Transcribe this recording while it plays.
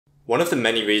One of the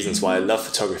many reasons why I love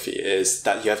photography is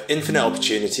that you have infinite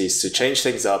opportunities to change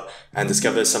things up and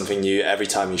discover something new every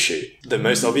time you shoot. The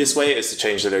most obvious way is to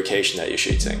change the location that you're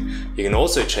shooting. You can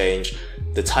also change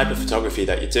the type of photography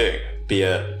that you're doing, be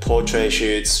it portrait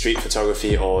shoots, street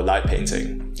photography, or light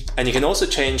painting. And you can also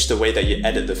change the way that you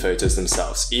edit the photos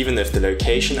themselves, even if the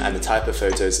location and the type of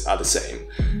photos are the same.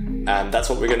 And that's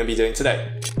what we're going to be doing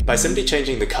today. By simply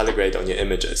changing the color grade on your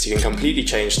images, you can completely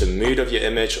change the mood of your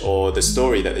image or the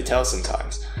story that they tell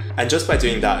sometimes. And just by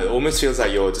doing that, it almost feels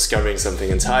like you're discovering something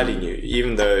entirely new,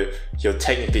 even though you're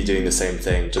technically doing the same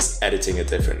thing, just editing it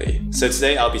differently. So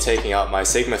today I'll be taking out my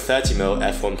Sigma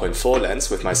 30mm f1.4 lens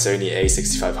with my Sony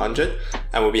a6500,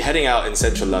 and we'll be heading out in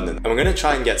central London, and we're going to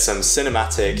try and get some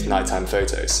cinematic nighttime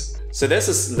photos. So there's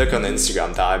this look on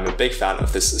Instagram that I'm a big fan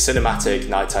of, this cinematic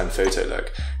nighttime photo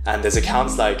look. And there's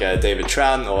accounts like David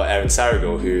Tran or Aaron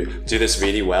Saragal who do this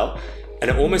really well. And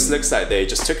it almost looks like they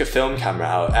just took a film camera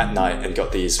out at night and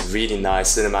got these really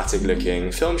nice cinematic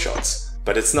looking film shots.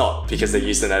 But it's not, because they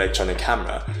used an electronic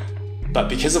camera. But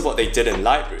because of what they did in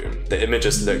Lightroom, the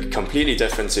images look completely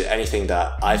different to anything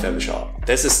that I've ever shot.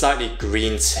 There's a slightly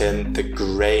green tint, the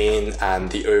grain, and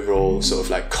the overall sort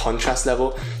of like contrast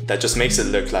level that just makes it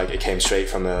look like it came straight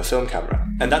from a film camera.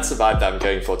 And that's the vibe that I'm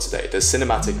going for today, the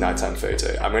cinematic nighttime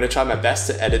photo. I'm going to try my best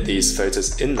to edit these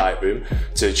photos in Lightroom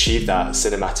to achieve that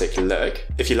cinematic look.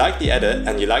 If you like the edit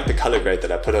and you like the color grade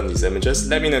that I put on these images,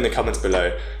 let me know in the comments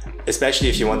below, especially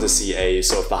if you want to see a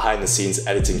sort of behind the scenes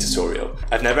editing tutorial.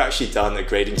 I've never actually done a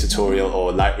grading tutorial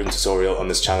or Lightroom tutorial on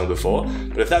this channel before,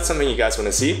 but if that's something you guys want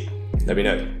to see, let me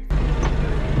know.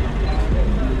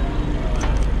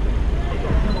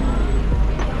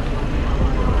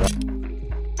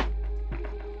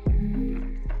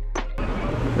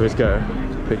 Let's go.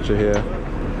 Picture here.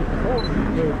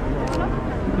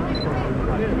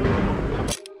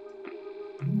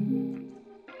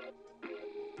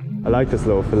 I like this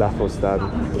little falafel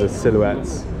stand with the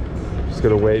silhouettes. Just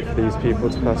gotta wait for these people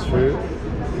to pass through.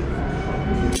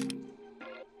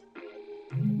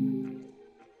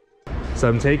 So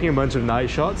I'm taking a bunch of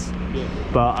night shots,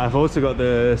 but I've also got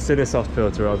the Cinesoft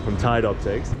filter on from Tide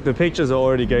Optics. The pictures are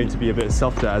already going to be a bit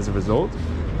softer as a result.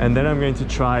 And then I'm going to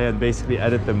try and basically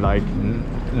edit them like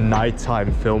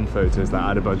nighttime film photos that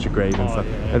add a bunch of grain and stuff.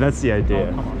 And that's the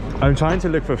idea. I'm trying to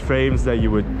look for frames that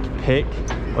you would pick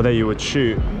or that you would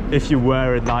shoot if you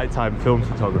were a nighttime film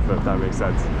photographer, if that makes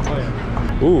sense.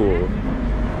 Ooh.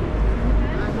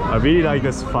 I really like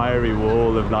this fiery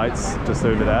wall of lights just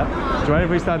over there. Do you mind if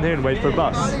we stand here and wait for a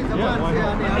bus? Yeah, why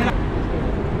not?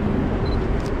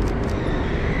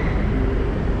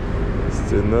 Let's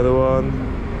do another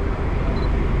one.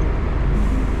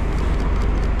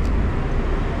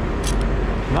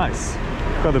 Nice.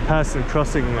 Got the person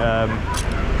crossing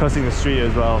crossing the street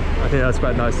as well. I think that's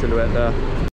quite a nice silhouette there.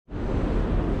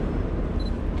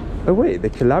 Oh wait, they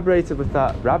collaborated with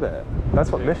that rabbit.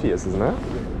 That's what Miffy is, isn't it?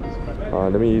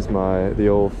 Let me use the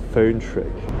old phone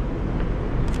trick.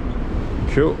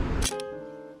 Cool.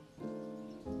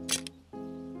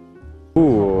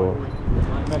 Ooh.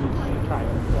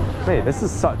 Mate, this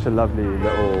is such a lovely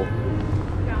little...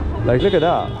 Like, look at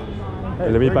that.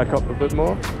 Let me back up a bit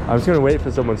more. I'm just going to wait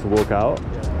for someone to walk out.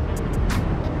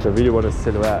 I really want a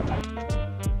silhouette.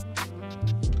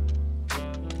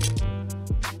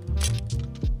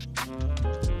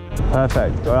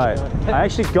 Perfect. All right. I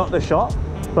actually got the shot,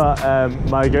 but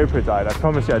my GoPro died. I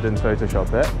promise you I didn't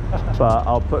Photoshop it, but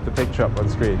I'll put the picture up on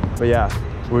screen. But yeah,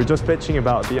 we were just bitching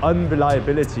about the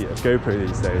unreliability of GoPro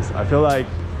these days. I feel like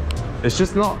it's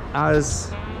just not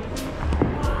as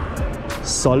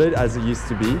solid as it used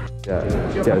to be. Yeah,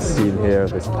 get a scene here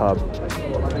of this pub,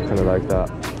 kind of like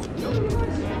that.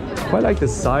 Quite like the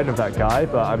sign of that guy,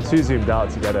 but I'm too zoomed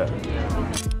out to get it.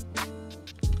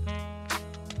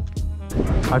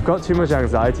 I've got too much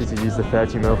anxiety to use the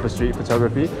 30mm for street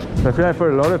photography, so I feel like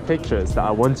for a lot of pictures that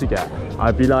I want to get,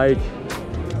 I'd be like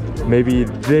maybe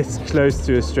this close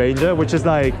to a stranger, which is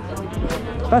like,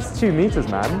 that's 2 meters,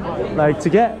 man. Like to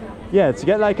get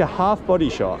like a half body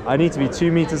shot, I need to be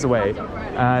 2 meters away,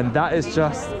 and that is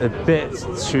just a bit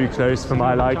too close for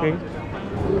my liking.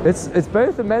 It's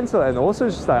both the mental and also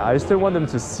just like, I just don't want them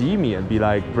to see me and be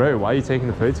like, bro, why are you taking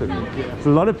a photo of me? So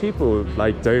a lot of people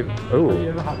like don't,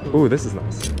 oh, this is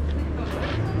nice.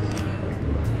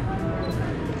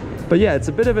 But yeah, it's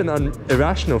a bit of an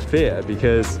irrational fear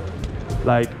because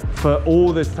like for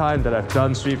all this time that I've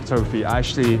done street photography,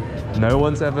 actually no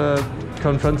one's ever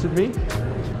confronted me.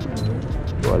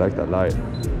 Oh, I like that light.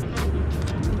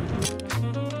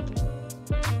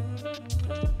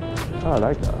 Oh, I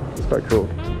like that. It's quite cool.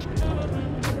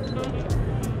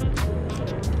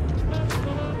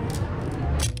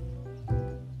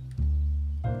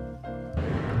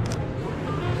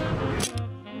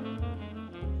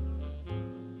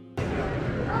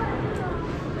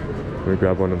 me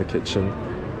grab one in the kitchen.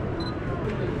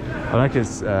 I like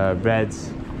his red,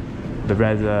 the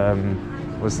red,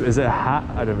 is it a hat?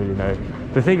 I don't really know.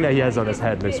 The thing that he has on his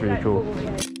head looks really cool.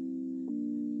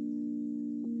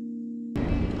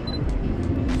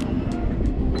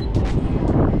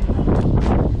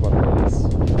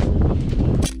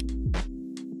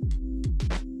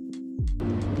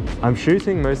 I'm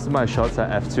shooting most of my shots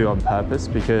at f2 on purpose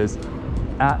because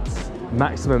at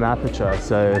maximum aperture,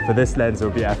 so for this lens it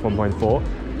will be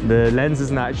f1.4, the lens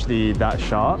isn't actually that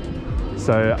sharp,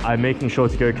 so I'm making sure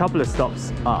to go a couple of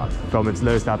stops up from its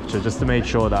lowest aperture just to make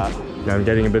sure that I'm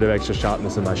getting a bit of extra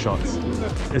sharpness in my shots.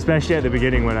 Especially at the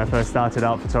beginning when I first started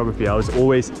out photography, I was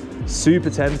always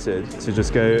super tempted to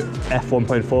just go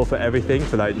f1.4 for everything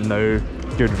for like no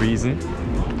good reason.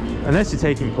 Unless you're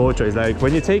taking portraits, like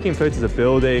when you're taking photos of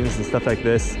buildings and stuff like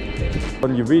this,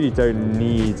 you really don't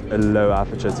need a low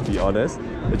aperture, to be honest.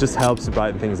 It just helps to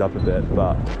brighten things up a bit,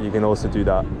 but you can also do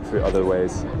that through other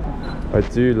ways. I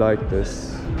do like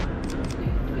this.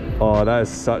 Oh, that is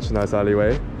such a nice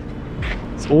alleyway.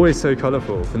 It's always so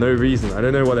colourful for no reason. I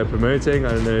don't know what they're promoting, I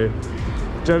don't know. Do you know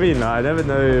what I mean? Like, I never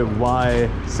know why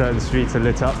certain streets are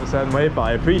lit up a certain way, but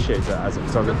I appreciate it as a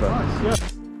photographer. Yeah.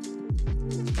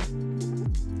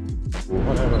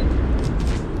 Whatever.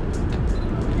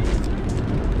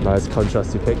 Nice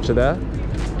contrasty picture there.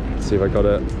 Let's see if I got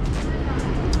it.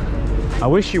 I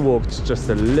wish you walked just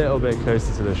a little bit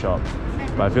closer to the shop,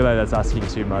 but I feel like that's asking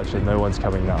too much and no one's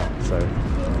coming now, so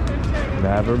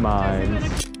never mind.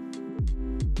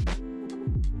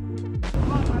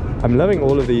 I'm loving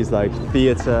all of these like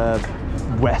theatre,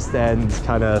 West End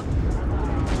kind of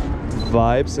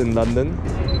vibes in London.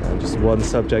 And just one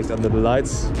subject under the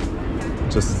lights,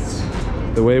 just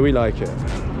the way we like it.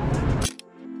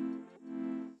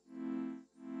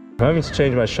 I'm having to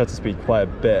change my shutter speed quite a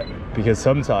bit because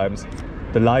sometimes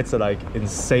the lights are like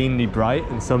insanely bright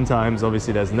and sometimes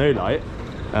obviously there's no light.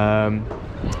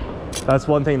 That's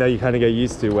one thing that you kind of get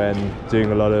used to when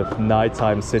doing a lot of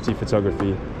nighttime city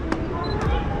photography.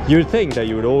 You would think that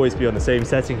you would always be on the same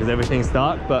setting because everything's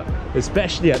dark, but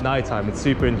especially at nighttime it's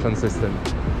super inconsistent,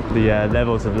 the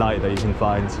levels of light that you can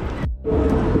find.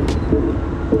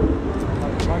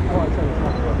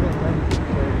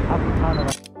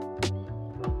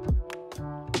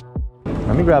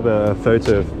 Let me grab a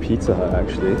photo of Pizza Hut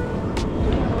actually.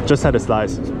 Just had a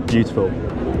slice, it's beautiful.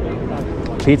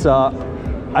 Pizza Hut,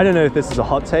 I don't know if this is a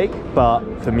hot take, but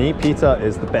for me, pizza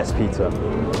is the best pizza.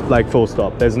 Like full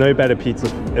stop. There's no better pizza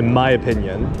in my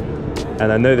opinion.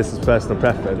 And I know this is personal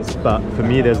preference, but for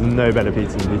me, there's no better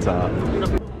pizza than Pizza Hut.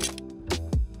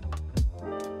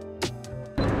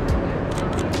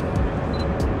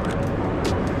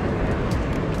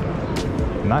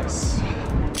 Nice.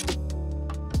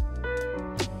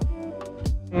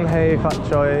 Hey Fat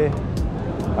Choi,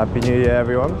 Happy New Year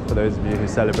everyone, for those of you who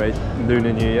celebrate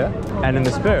Lunar New Year. And in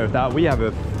the spirit of that, we have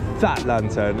a fat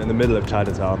lantern in the middle of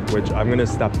Chinatown, which I'm going to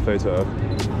snap a photo of.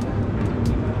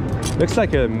 Looks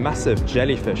like a massive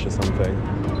jellyfish or something.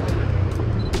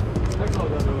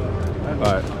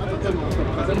 Alright.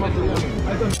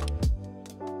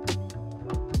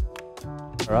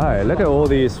 Alright, look at all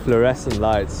these fluorescent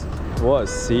lights. What a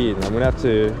scene. I'm going to have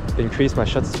to increase my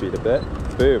shutter speed a bit.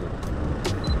 Boom.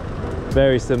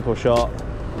 Very simple shot.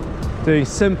 Doing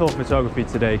simple photography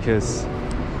today because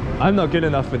I'm not good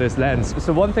enough with this lens.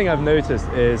 So one thing I've noticed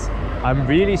is I'm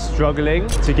really struggling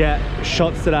to get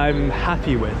shots that I'm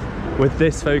happy with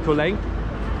this focal length.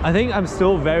 I think I'm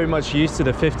still very much used to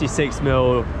the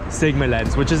 56mm Sigma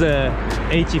lens, which is a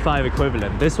 85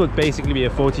 equivalent. This would basically be a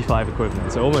 45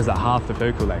 equivalent, so almost at half the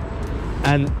focal length.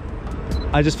 And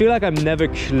I just feel like I'm never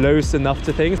close enough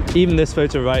to things. Even this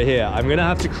photo right here, I'm gonna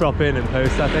have to crop in and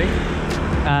post, I think.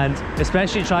 And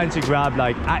especially trying to grab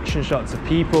like action shots of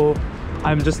people,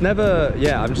 I'm just never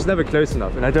close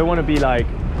enough. And I don't want to be like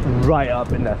right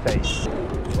up in their face.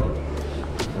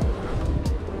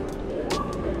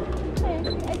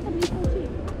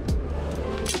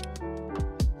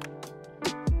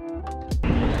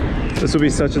 This will be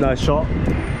such a nice shot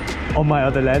on my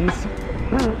other lens,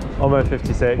 on my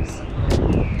 56.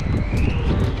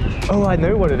 Oh, I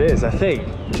know what it is, I think.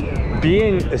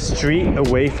 Being a street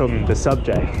away from the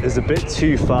subject is a bit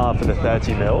too far for the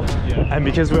 30mm. And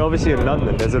because we're obviously in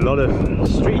London, there's a lot of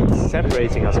streets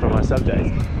separating us from our subject,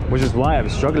 which is why I'm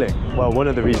struggling. Well, one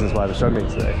of the reasons why I'm struggling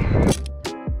today.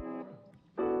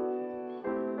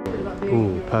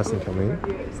 Ooh, person coming.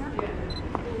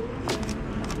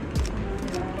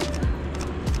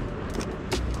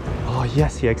 Oh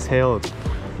yes, he exhaled.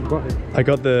 I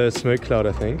got the smoke cloud,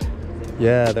 I think.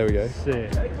 Yeah, there we go.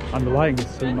 Sick. And the lighting is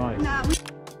so nice.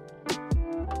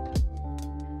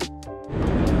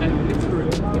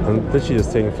 Literally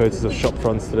just taking photos of shop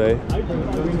fronts today.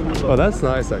 Oh, that's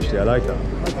nice actually, I like that.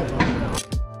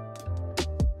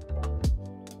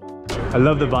 I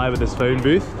love the vibe of this phone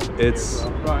booth. It's,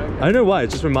 I don't know why, it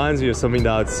just reminds me of something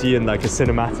that I'd see in like a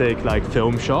cinematic like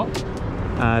film shop.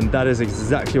 And that is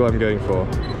exactly what I'm going for.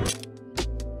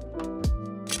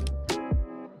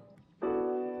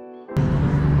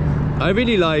 I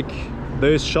really like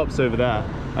those shops over there.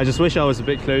 I just wish I was a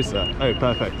bit closer. Oh,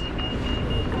 perfect.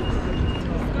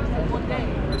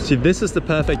 See, this is the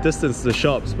perfect distance to the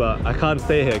shops, but I can't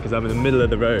stay here because I'm in the middle of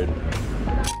the road.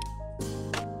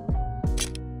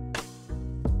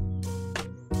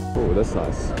 Oh, that's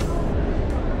nice.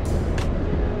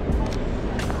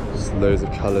 Just loads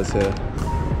of colours here.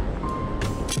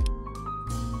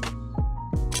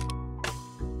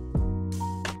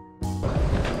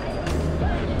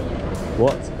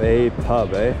 What a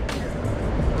pub, eh?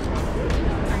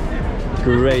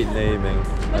 Great naming.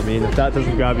 I mean, if that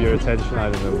doesn't grab your attention,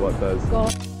 I don't know what does.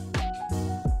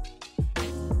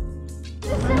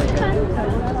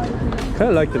 Kind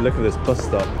of like the look of this bus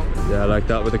stop. Yeah, I like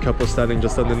that with a couple standing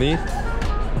just underneath.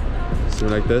 Something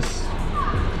like this.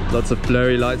 Lots of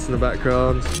blurry lights in the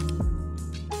background.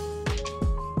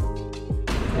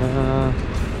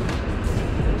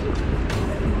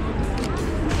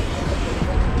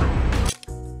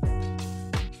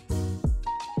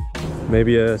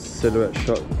 Maybe a silhouette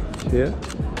shot here.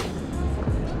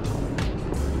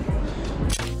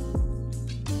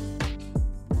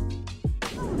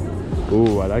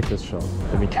 Ooh, I like this shot.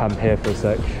 Let me camp here for a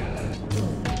sec.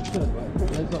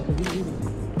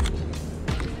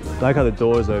 I like how the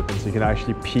door is open so you can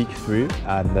actually peek through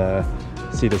and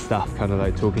see the staff kind of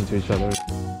like talking to each other.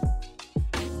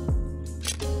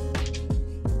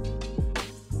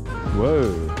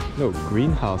 Whoa, no,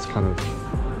 greenhouse kind of.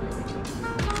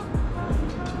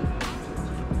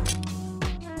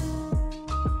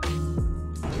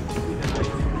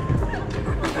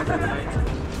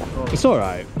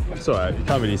 It's alright, you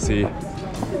can't really see.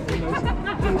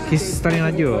 He's standing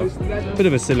at you. Bit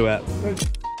of a silhouette.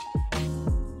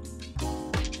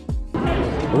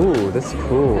 Ooh, that's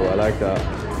cool, I like that.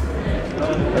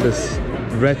 This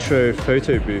retro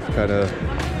photo booth kind of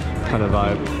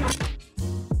vibe.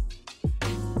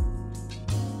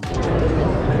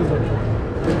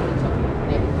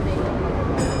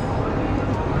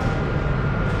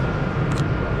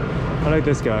 I like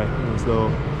this guy, this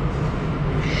little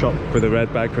shop with a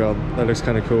red background. That looks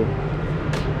kind of cool.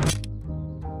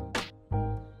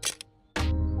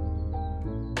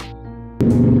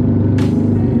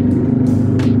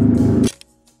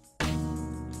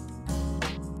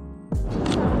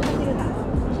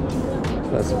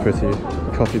 That's a pretty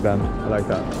coffee band. I like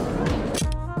that.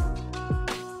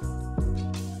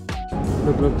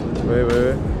 Look,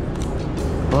 wait.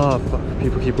 Oh fuck,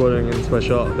 people keep ordering into my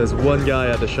shop. There's one guy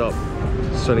at the shop.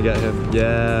 Just trying to get him.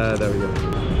 Yeah, there we go.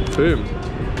 Boom.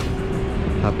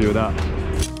 Happy with that.